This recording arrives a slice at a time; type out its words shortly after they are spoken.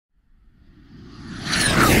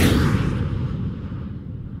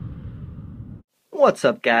What's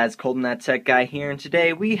up guys, Colton That Tech Guy here, and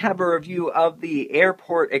today we have a review of the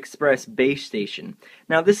Airport Express base station.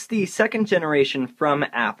 Now this is the second generation from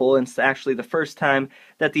Apple, and it's actually the first time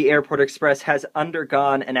that the Airport Express has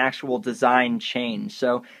undergone an actual design change.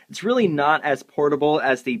 So it's really not as portable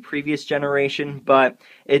as the previous generation, but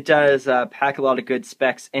it does pack a lot of good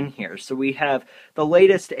specs in here. So we have the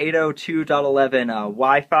latest 802.11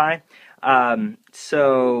 Wi-Fi.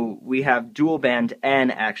 So we have dual band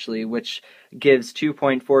N actually, which gives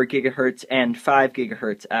 2.4 gigahertz and 5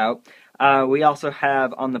 gigahertz out. We also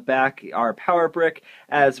have on the back our power brick,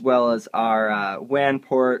 as well as our WAN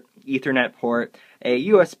port, Ethernet port, a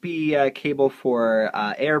USB cable for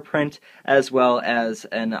AirPrint, as well as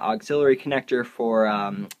an auxiliary connector for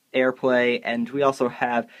AirPlay, and we also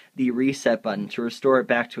have the reset button to restore it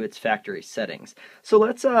back to its factory settings. So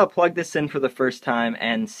let's plug this in for the first time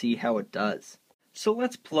and see how it does. So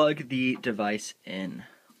let's plug the device in.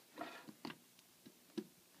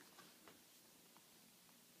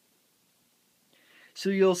 So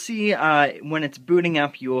you'll see when it's booting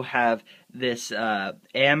up, you'll have this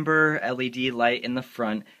amber LED light in the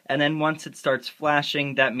front, and then once it starts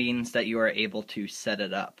flashing, that means that you are able to set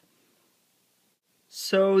it up.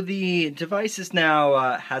 So the device is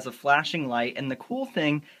now has a flashing light, and the cool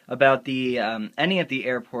thing about the any of the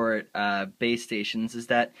airport base stations is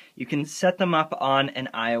that you can set them up on an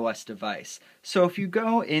iOS device. So if you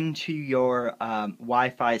go into your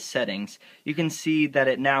Wi-Fi settings, you can see that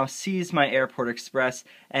it now sees my Airport Express,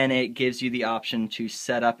 and it gives you the option to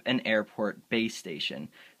set up an airport base station.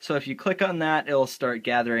 So if you click on that, it'll start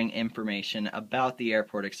gathering information about the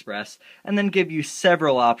Airport Express, and then give you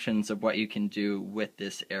several options of what you can do with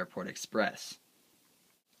this Airport Express.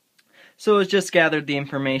 So it's just gathered the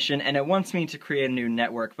information, and it wants me to create a new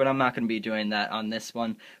network, but I'm not going to be doing that on this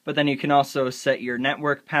one. But then you can also set your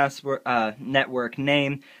network password, network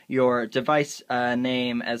name, your device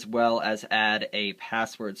name, as well as add a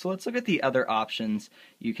password. So let's look at the other options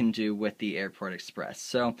you can do with the Airport Express.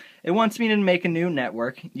 So it wants me to make a new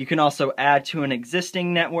network. You can also add to an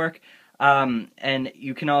existing network. And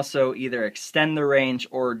you can also either extend the range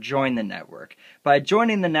or join the network. By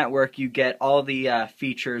joining the network, you get all the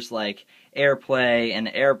features like AirPlay and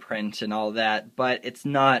AirPrint and all that, but it's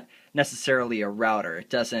not necessarily a router.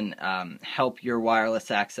 It doesn't help your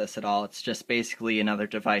wireless access at all. It's just basically another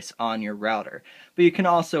device on your router. But you can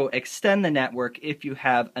also extend the network if you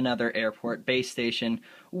have another airport base station,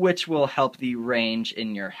 which will help the range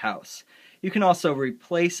in your house. You can also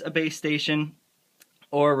replace a base station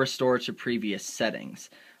or restore to previous settings.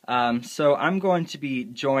 So I'm going to be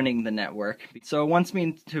joining the network. So it wants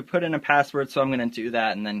me to put in a password, so I'm going to do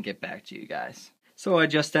that and then get back to you guys. So I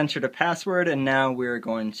just entered a password, and now we're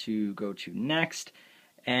going to go to next,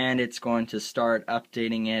 and it's going to start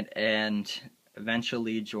updating it and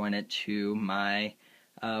eventually join it to my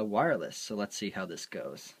wireless. So let's see how this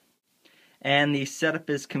goes. And the setup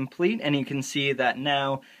is complete, and you can see that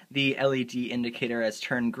now the LED indicator has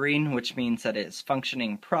turned green, which means that it's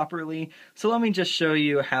functioning properly. So let me just show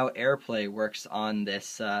you how AirPlay works on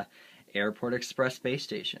this Airport Express base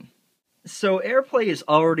station. So AirPlay is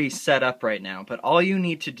already set up right now, but all you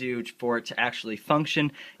need to do for it to actually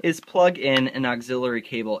function is plug in an auxiliary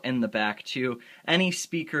cable in the back to any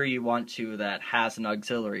speaker you want to that has an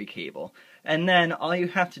auxiliary cable. And then all you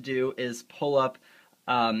have to do is pull up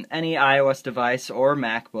any iOS device or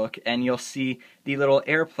MacBook, and you'll see the little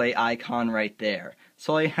AirPlay icon right there.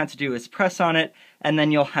 So all you have to do is press on it, and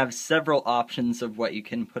then you'll have several options of what you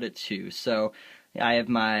can put it to. So I have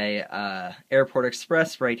my Airport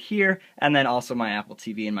Express right here, and then also my Apple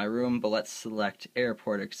TV in my room, but let's select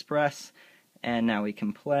Airport Express, and now we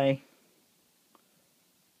can play.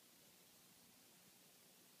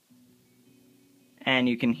 And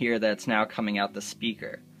you can hear that it's now coming out the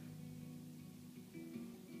speaker.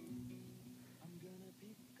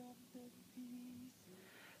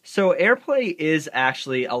 So AirPlay is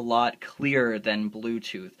actually a lot clearer than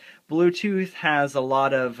Bluetooth. Bluetooth has a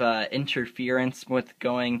lot of interference with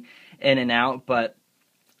going in and out, but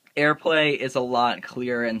AirPlay is a lot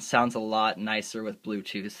clearer and sounds a lot nicer with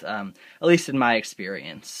Bluetooth, at least in my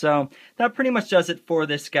experience. So that pretty much does it for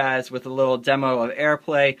this, guys, with a little demo of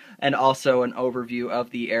AirPlay and also an overview of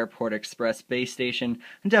the Airport Express base station.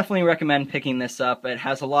 I definitely recommend picking this up. It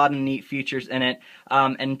has a lot of neat features in it,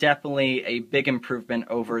 and definitely a big improvement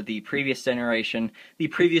over the previous generation. The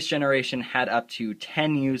previous generation had up to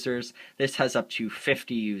 10 users. This has up to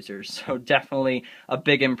 50 users, so definitely a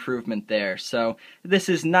big improvement there. So this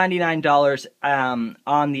is $99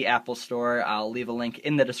 on the Apple Store. I'll leave a link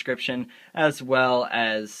in the description, as well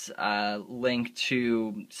as a link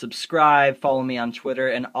to subscribe, follow me on Twitter,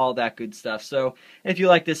 and all that good stuff. So if you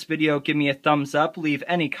like this video, give me a thumbs up, leave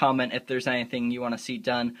any comment if there's anything you want to see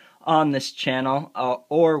done on this channel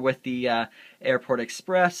or with the Airport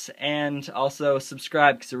Express, and also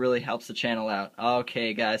subscribe because it really helps the channel out.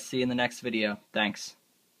 Okay guys, see you in the next video. Thanks.